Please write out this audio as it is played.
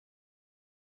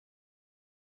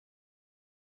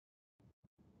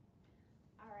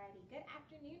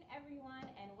afternoon, everyone,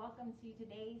 and welcome to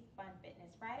today's Fun Fitness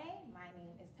Friday. My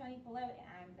name is Toni Pelote, and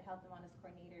I'm the Health and Wellness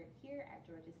Coordinator here at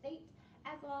Georgia State,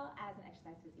 as well as an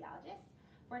exercise physiologist.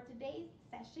 For today's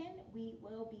session, we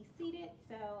will be seated,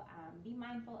 so be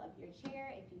mindful of your chair.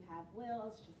 If you have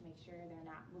wheels, just make sure they're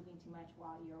not moving too much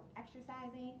while you're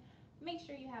exercising. Make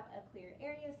sure you have a clear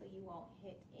area so you won't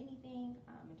hit anything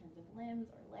in terms of limbs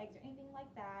or legs or anything like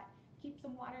that. Keep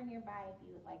some water nearby if you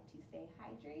would like to stay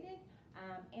hydrated,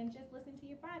 and just listen to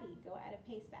your body. Go at a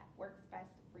pace that works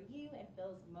best for you and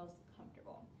feels most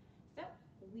comfortable. So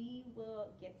we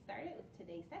will get started with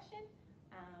today's session,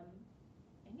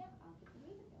 and yeah, I'll get the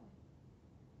music going.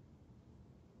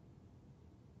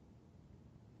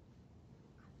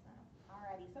 Awesome.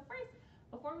 Alrighty, so first,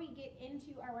 before we get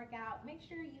into our workout, make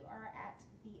sure you are at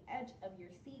the edge of your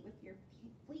seat with your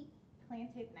feet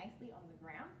planted nicely on the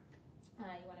ground.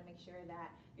 You want to make sure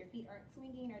that your feet aren't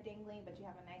swinging or dangling, but you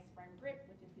have a nice firm grip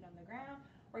with your feet on the ground.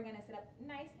 We're going to sit up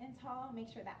nice and tall.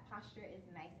 Make sure that posture is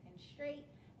nice and straight.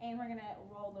 And we're going to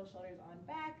roll those shoulders on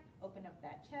back, open up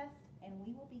that chest, and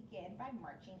we will begin by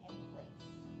marching in place.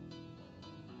 So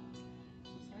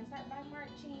just going to start by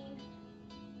marching,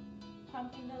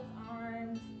 pumping those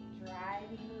arms,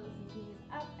 driving those knees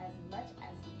up as much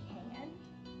as you can.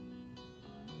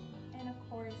 And of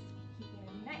course, keeping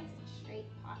a nice straight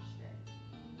posture.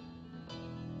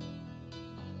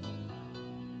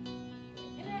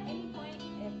 And at any point,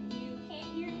 if you can't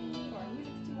hear me or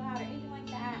music's too loud or anything like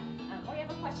that, or you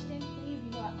have a question, please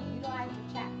utilize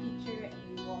the chat feature and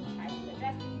we will try to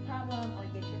address any problem or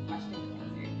get your question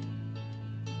answered.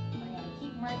 We're going to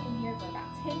keep marching here for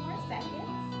about 10 more seconds.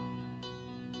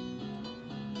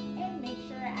 And make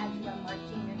sure as you are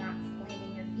marching, you're not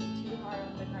slamming your feet too hard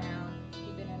on the ground.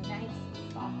 Keep it a nice,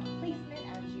 soft placement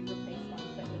as you replace one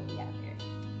foot with the other.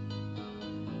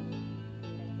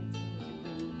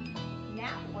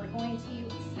 Now we're going to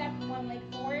step one leg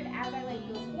forward. As our leg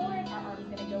goes forward, our arm is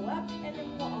going to go up, and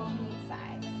then we'll alternate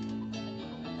sides.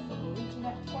 So we're reaching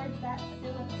up towards that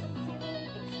ceiling,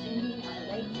 extending our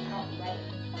legs out right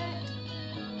in front,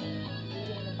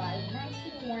 getting the body nice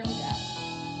and warmed up.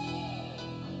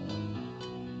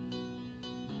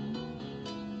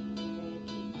 Good,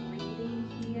 keep breathing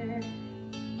here.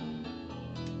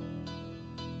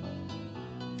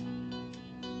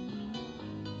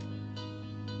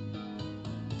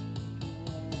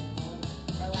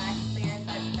 Relax there,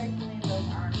 start circling those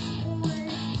arms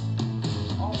forward,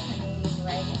 alternating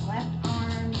right and left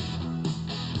arm,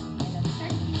 and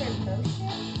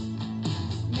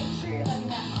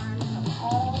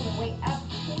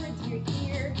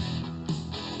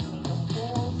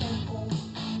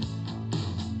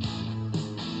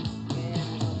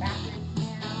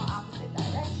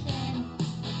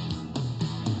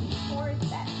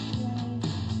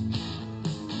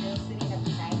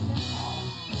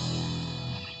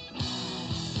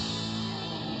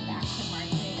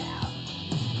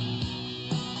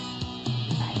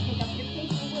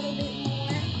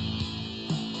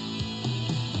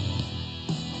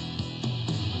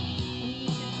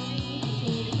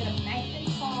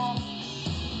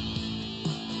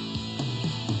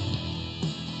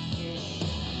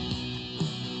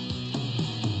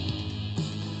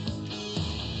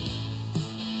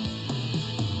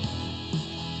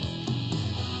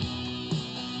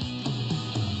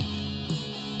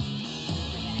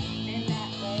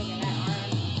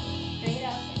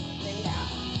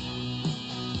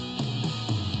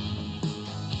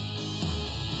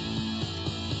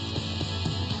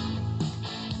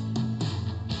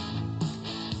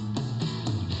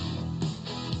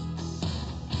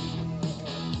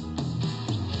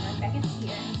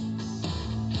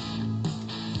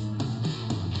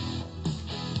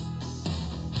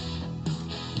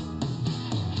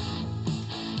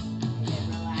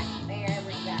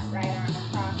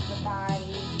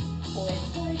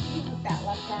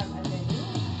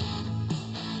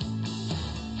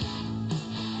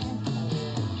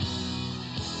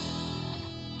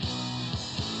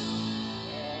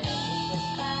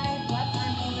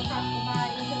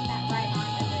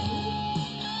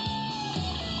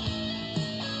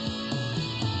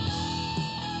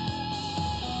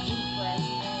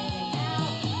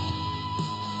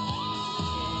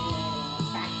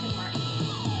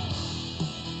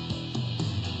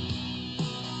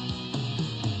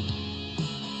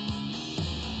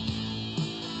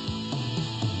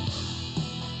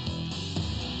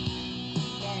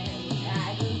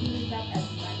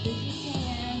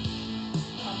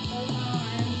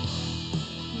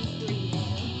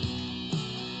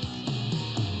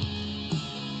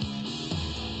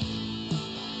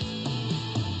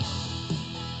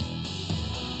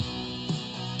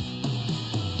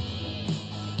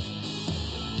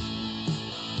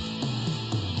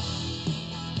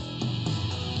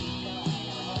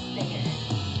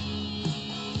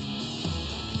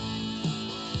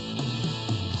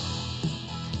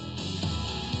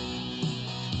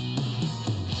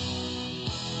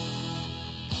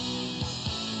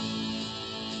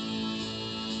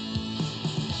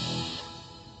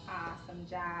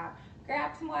job.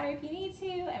 Grab some water if you need to,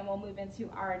 and we'll move into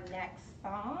our next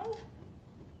song.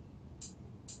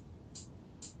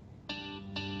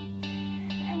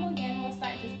 And again, we'll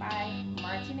start just by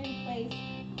marching in place,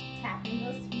 tapping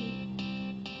those feet.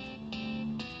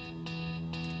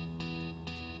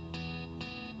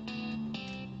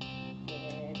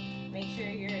 Good. Make sure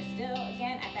you're still,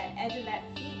 again, at that edge of that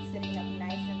seat, sitting up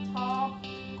nice and tall,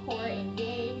 core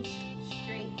engaged,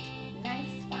 straight, nice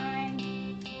spine,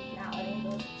 not letting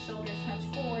those shoulders hunch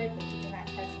forward, but keeping that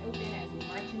chest open as we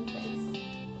march in place.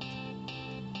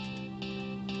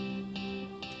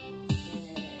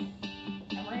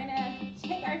 Good. And we're gonna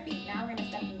take our feet now, we're gonna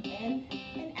step them in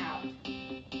and out.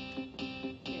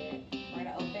 Good. We're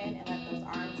gonna open and let those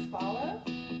arms follow.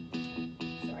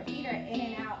 So our feet are in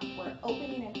and out, we're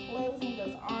opening and closing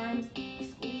those arms,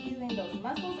 squeezing those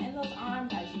muscles in those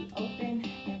arms as you open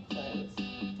and close.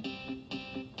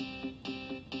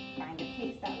 Find a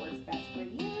pace that works best for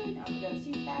you. Don't go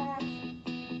too fast.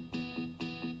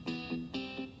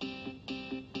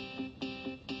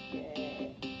 Good.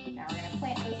 Now we're going to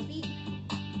plant those feet.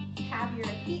 Have your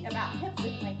feet about hip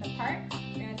width length apart.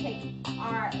 We're going to take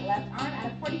our left arm at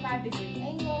a 45-degree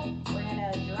angle. We're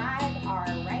going to drive our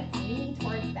right knee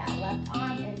towards that left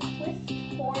arm and twist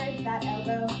towards that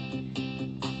elbow.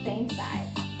 Same side.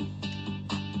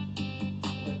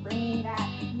 We're bringing that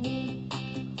knee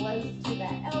close to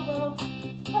that elbow,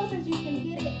 as close as you can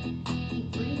get it.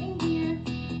 Keep breathing here.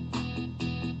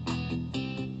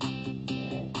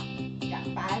 Good. Got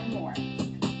 5 more.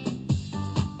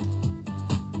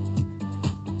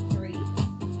 3,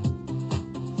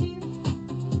 2,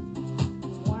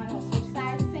 1. We'll switch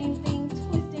sides, same thing,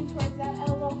 twisting towards that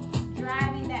elbow,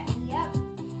 driving that knee up,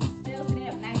 still sitting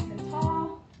up nice and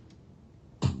tall.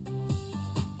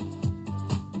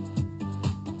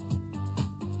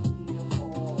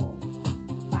 Beautiful.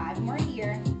 5 more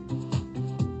here.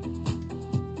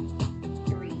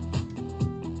 3,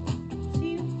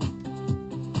 2,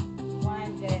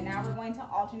 1. Good. Now we're going to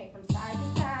alternate from side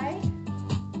to side.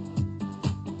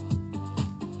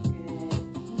 Good.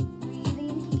 Keep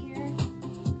breathing here.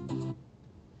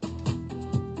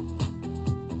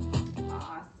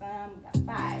 Awesome. We got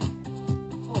 5,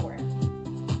 4,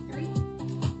 3,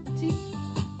 2,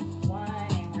 1.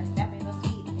 And we're stepping those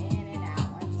feet in and out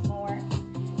once more.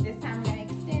 This time we're going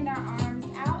to extend our arms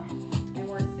out and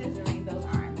we're scissoring those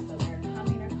arms. So they're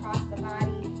coming across the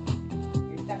body.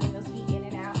 You're stepping those feet in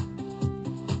and out.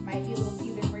 Might be a little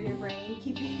teaser for your brain,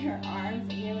 keeping your arms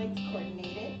and your legs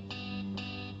coordinated.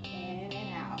 In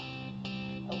and out.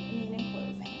 Opening and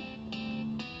closing.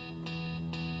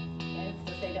 Good.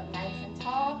 So sit up nice and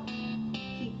tall.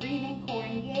 Keep breathing, core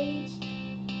engaged.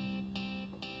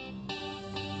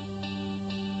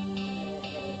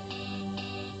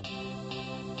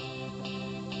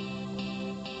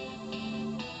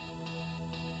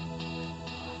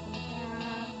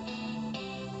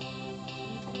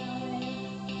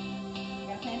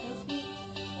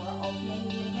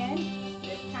 Alternating again.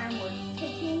 This time we're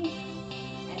kicking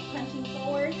and punching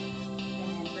forward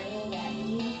and then bringing that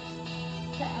knee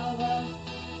to elbow,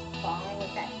 following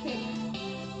with that kick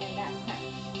and that punch.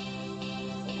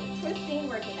 So we're twisting,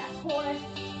 working that core,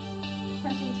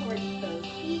 punching towards those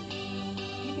feet.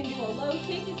 You can do a low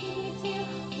kick if you need to,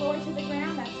 lower to the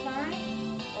ground, that's fine.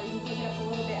 Or you can take it up a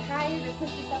little bit higher to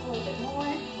push yourself a little bit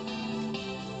more.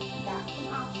 Got some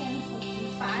options. Let's do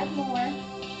 5 more.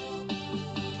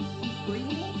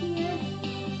 Breathing here.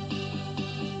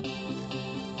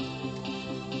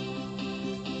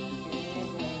 Good.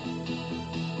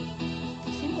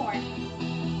 2 more.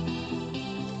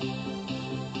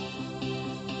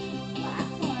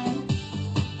 Last one.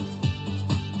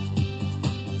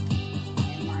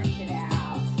 And march it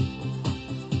out.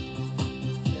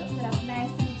 Still sit up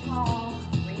nice and tall.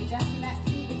 Readjust in that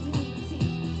seat if you need to.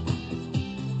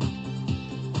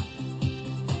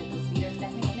 Good. Those feet are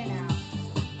stepping in and out.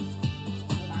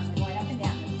 Going up and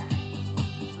down this time.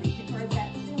 Reaching towards that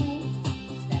ceiling,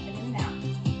 stepping in and out.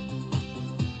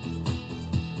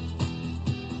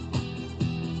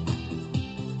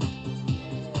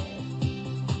 Good.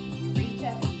 You reach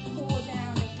up and you pull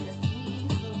down, make sure to squeeze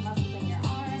those muscles in your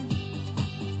arms.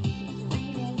 Keep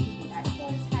breathing, keeping that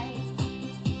core tight.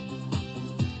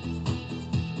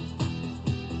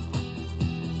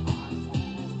 Awesome.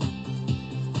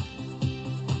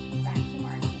 Back to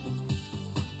marching.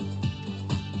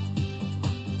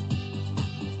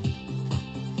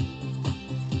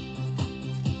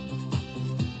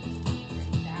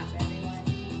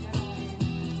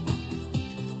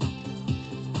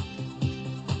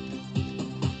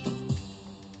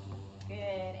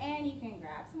 Good, and you can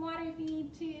grab some water if you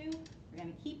need to. We're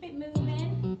gonna keep it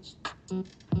moving.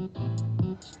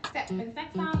 this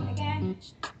next song, again,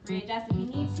 readjust if you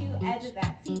need to. Edge of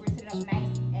that seat, we're sitting up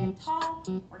nice and tall.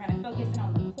 We're going to focus in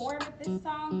on the core with this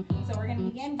song. So we're going to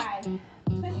begin by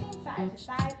twisting side to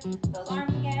side. Those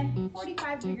arms again,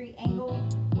 45-degree angle.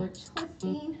 We're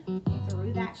twisting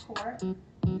through that core,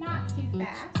 not too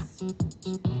fast.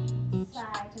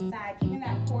 Side to side, keeping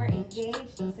that core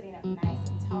engaged, still sitting up nice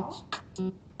and tall.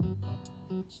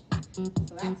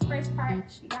 So that's the first part.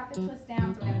 We got the twist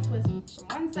down, so we're going to twist from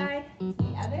one side to the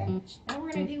other. And what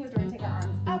we're going to do is we're going to take our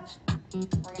arms up.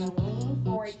 We're going to lean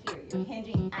forward here. You're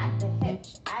hinging at the hip.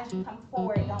 As you come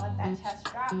forward, don't let that chest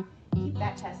drop. Keep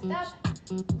that chest up.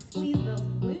 Squeeze those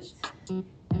glutes.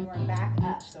 And we're back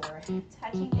up. So we're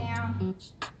touching down,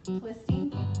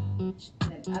 twisting, and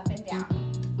then up and down.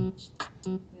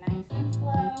 Nice and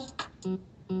slow.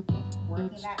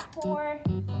 Working that core.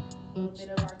 A little bit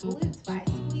of our glutes by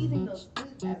squeezing those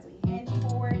glutes as we hinge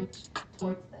forward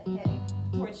towards the hip,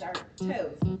 towards our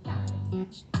toes.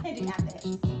 Hinging at the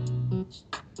hips.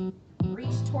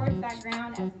 Reach towards that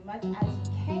ground as much as you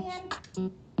can.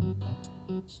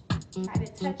 Try to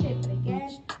touch it, but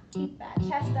again, keep that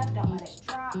chest up. Don't let it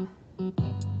drop.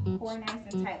 Core nice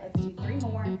and tight. Let's do 3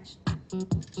 more.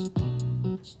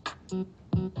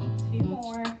 2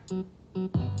 more.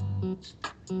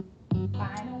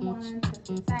 Final one,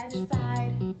 twist side to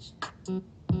side.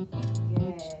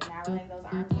 Good. Now we're letting those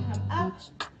arms come up,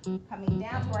 coming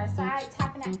down to our side,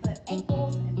 tapping at the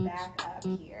ankles and back up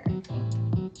here.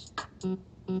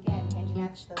 Again, hinging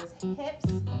at those hips,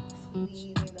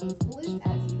 squeezing those glutes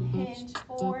as you hinge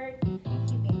forward,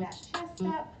 keeping that chest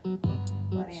up,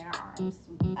 letting our arms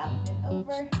sweep up and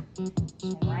over,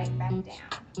 and right back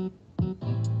down.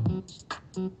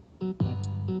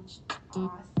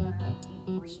 Awesome.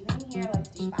 Keep breathing here. Let's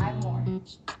do 5 more.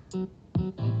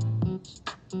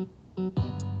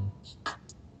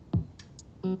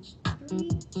 3,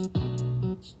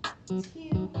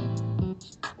 2,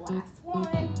 last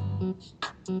one.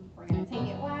 We're going to take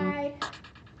it wide,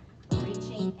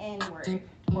 reaching inward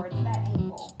towards that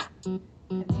ankle.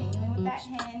 Continuing with that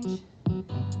hinge,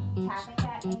 tapping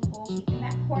that ankle, keeping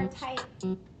that core tight.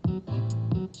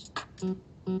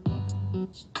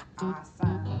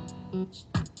 Awesome.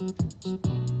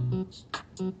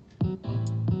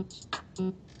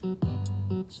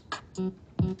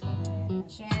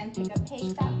 Again, pick a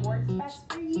pace that works best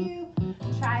for you.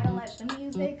 Try to let the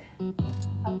music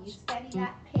help you steady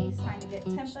that pace, trying to get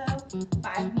tempo.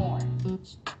 5 more.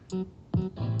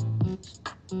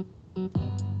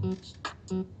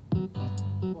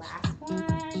 Last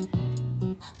one.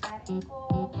 Tap that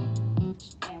ankle.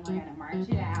 And we're going to march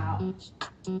it out.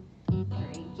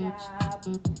 Great job.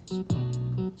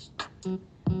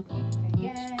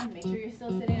 Again, make sure you're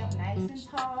still sitting up nice and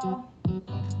tall.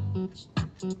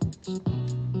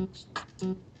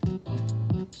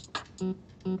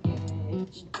 Good.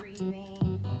 Keep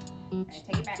breathing. All right,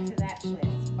 take it back to that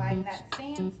twist. Find that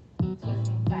stance.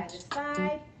 Twisting side to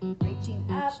side. Reaching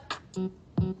up and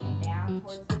down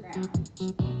towards the ground.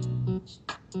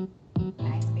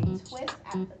 Nice big twist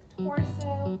at the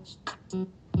torso.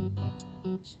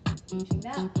 Reaching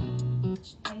up,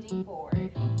 hinging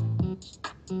forward.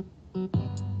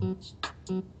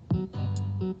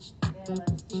 Good,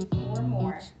 let's do 4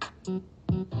 more.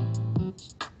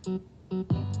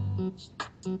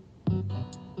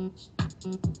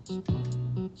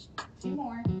 2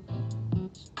 more.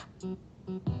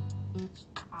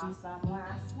 Awesome,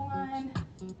 last one.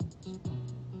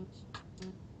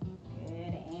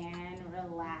 Good, and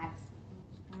relax.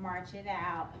 March it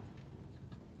out.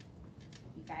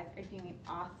 You guys are doing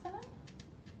awesome.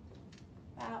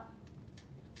 About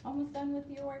almost done with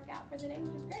your workout for the day,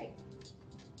 which is great.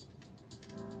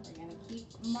 We're going to keep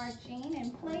marching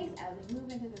in place as we move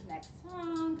into this next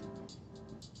song.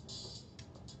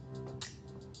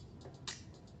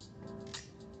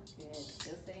 Good.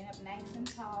 Still sitting up nice and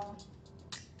tall.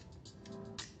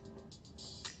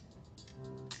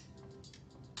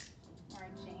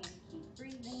 Marching. Keep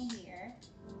breathing here.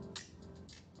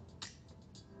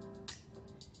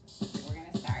 We're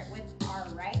going to start with our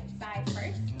right side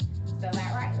first. So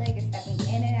that right leg is stepping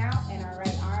in and out, and our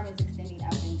right arm is extending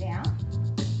up and down.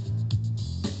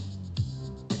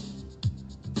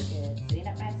 Good. Sitting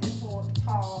up nice and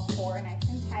tall, core nice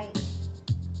and tight.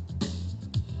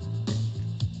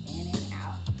 In and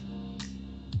out.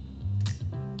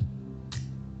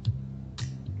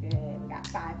 Good. We got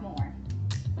 5 more.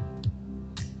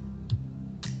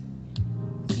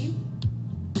 2,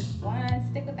 1.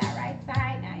 Stick with that right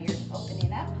side. Now you're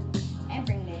opening up and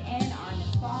bringing it in. Arm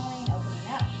is falling, opening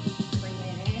up, bringing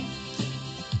it in.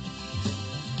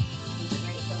 This is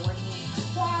great for working our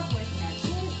quads, working our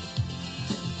glutes.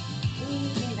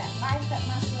 Squeezing that bicep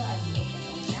muscle as you open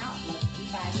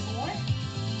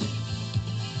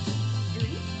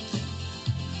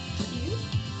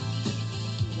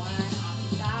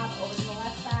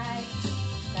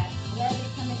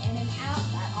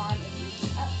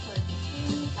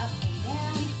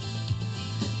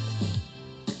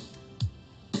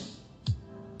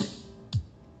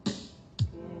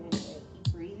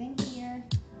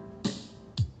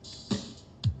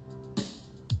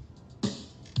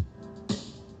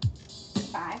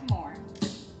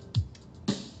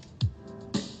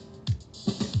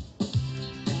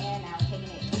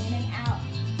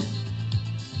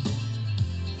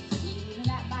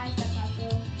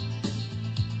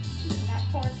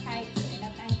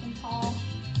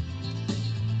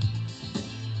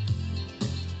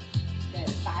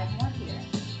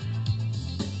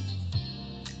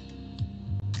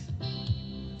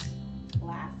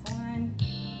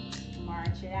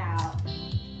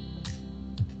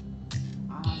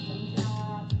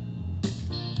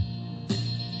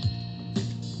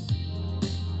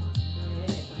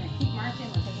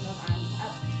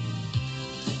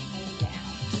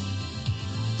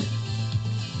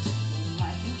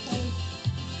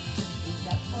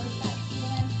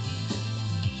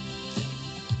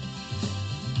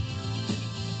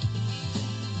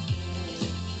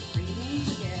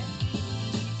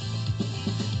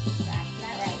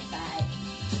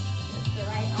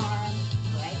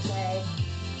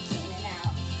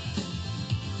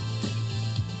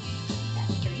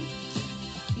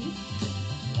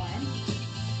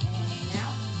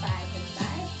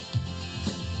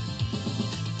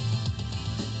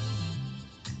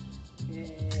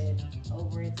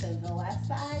the left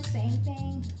side, same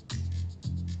thing.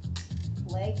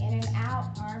 Leg in and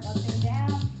out, arm up and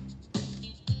down.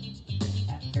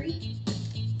 3,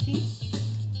 2,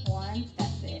 1. Step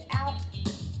it out.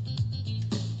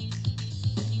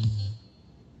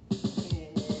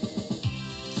 Good.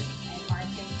 And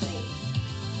march in place.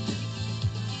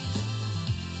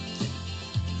 Good.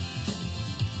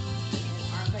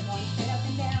 Arms are going straight up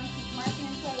and down. Keep marching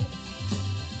in place.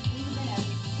 Even as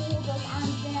we pull those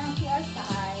arms down to our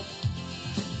side.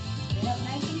 Sit up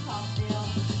nice and tall still.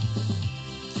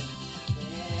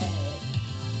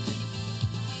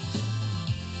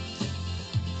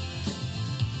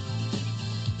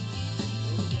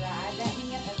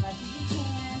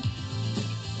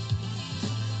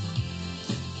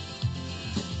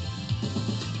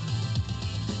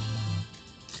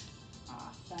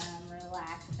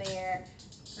 There,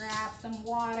 grab some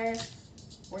water.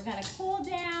 We're gonna cool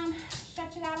down,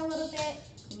 stretch it out a little bit,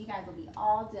 and you guys will be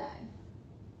all done.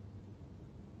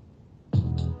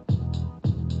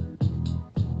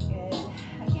 Good.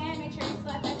 Again, make sure you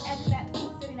still have that edge of that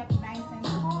feet sitting up nice and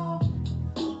tall.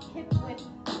 Feet hip width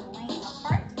length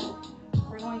apart.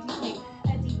 We're going to take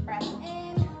a deep breath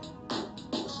in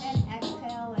and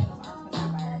exhale, and those arms come down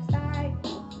by our side.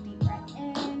 Deep breath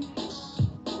in.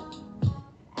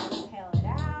 Exhale it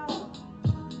out.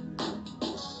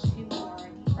 2 more.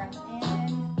 Deep breath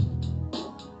in.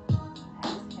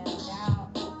 Exhale it out.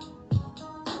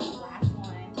 Last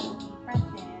one. Deep breath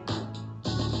in.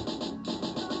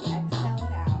 Exhale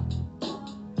it out.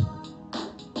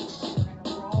 And we're going to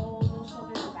roll those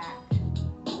shoulders back.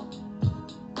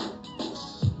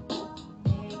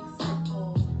 Big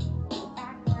circles. Roll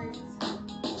backwards.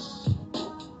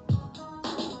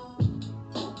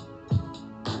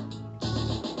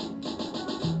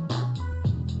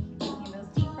 Taking those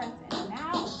deep breaths in and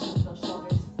out. Move those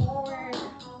shoulders forward.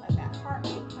 Let that heart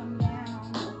rate come down.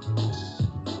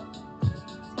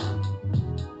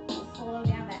 Slow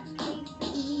down that pace if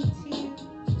you need to.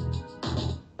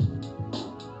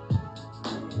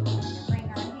 We're going to bring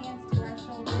our hands to our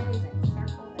shoulders and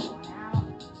circle them on out.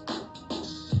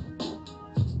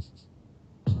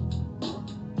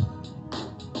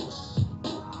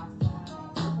 Awesome.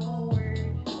 And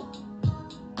forward.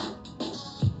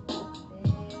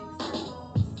 Big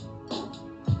circles. And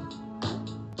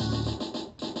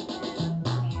let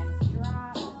those hands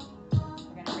drop.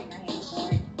 We're going to bring our hands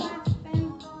forward, clasp them.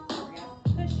 We're going to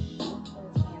push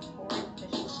those hands forward,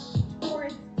 push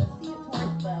towards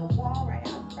the wall right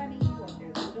out in front of you or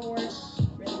through the door.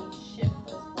 Really shift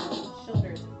those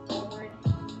shoulders forward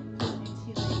and push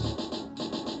into it.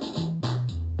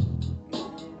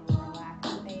 Good. Relax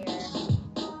there.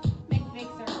 Make big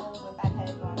circles with that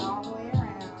head going all the way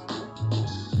around.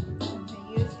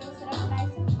 Continue to still sit up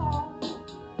nice and tall.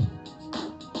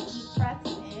 Deep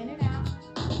breaths in and out.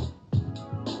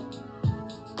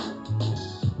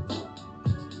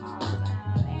 Awesome.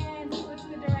 And switch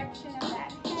the direction of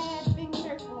that head. Big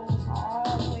circles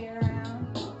all the way around.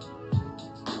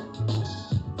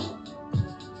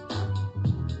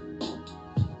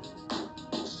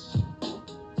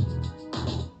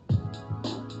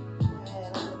 Good.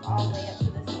 Let's look all the way up to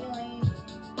the ceiling.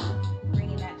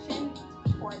 Bringing that chin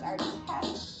towards our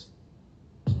chest.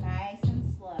 Nice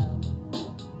and slow.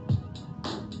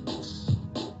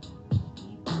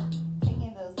 Keep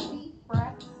taking those deep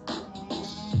breaths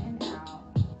in and out.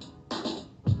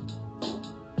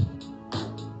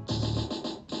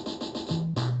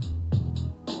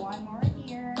 One more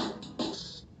here.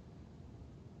 Awesome.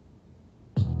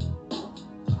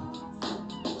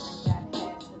 Bring that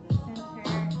head to the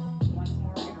center. Once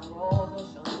more, we're going to roll those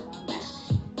shoulders on back.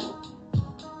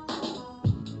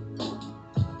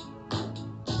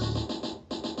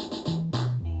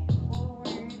 And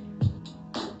forward.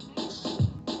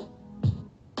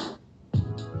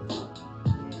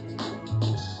 Good.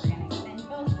 We're going to extend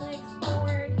both legs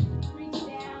forward. Reach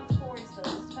down towards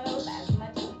those toes as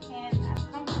much as you can, as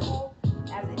comfortable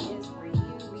as it is for you.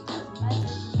 Reach as much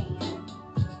as you can.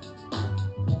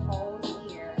 We'll hold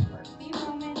here for a few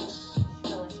moments.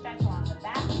 Feel a stretch along the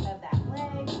back of that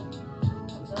leg,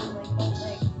 of those legs, both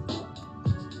legs.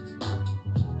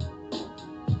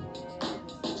 Good.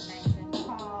 Just sit nice and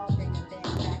tall. Bring the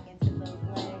bend back into those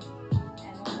legs,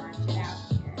 and we'll march it out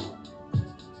here.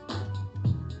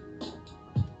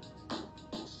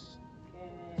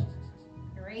 Good.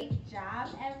 Great job,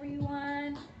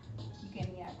 everyone. You can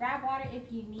grab water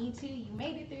if you need to. You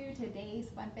made it through today's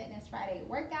Fun Fitness Friday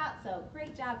workout, so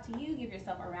great job to you. Give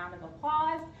yourself a round of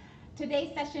applause.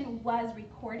 Today's session was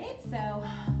recorded, so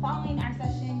following our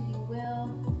session, you will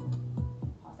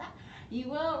pause that. You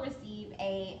will receive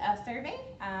a survey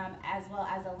as well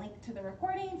as a link to the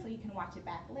recording so you can watch it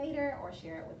back later or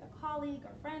share it with a colleague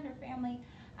or friend or family.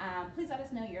 Please let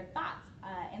us know your thoughts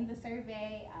in the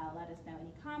survey. Let us know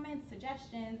any comments,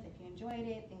 suggestions, if you enjoyed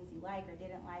it, things you like or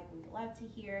didn't like. We'd love to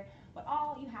hear what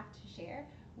all you have to share.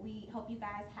 We hope you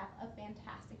guys have a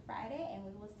fantastic Friday, and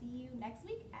we will see you next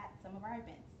week at some of our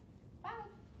events.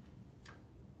 Bye.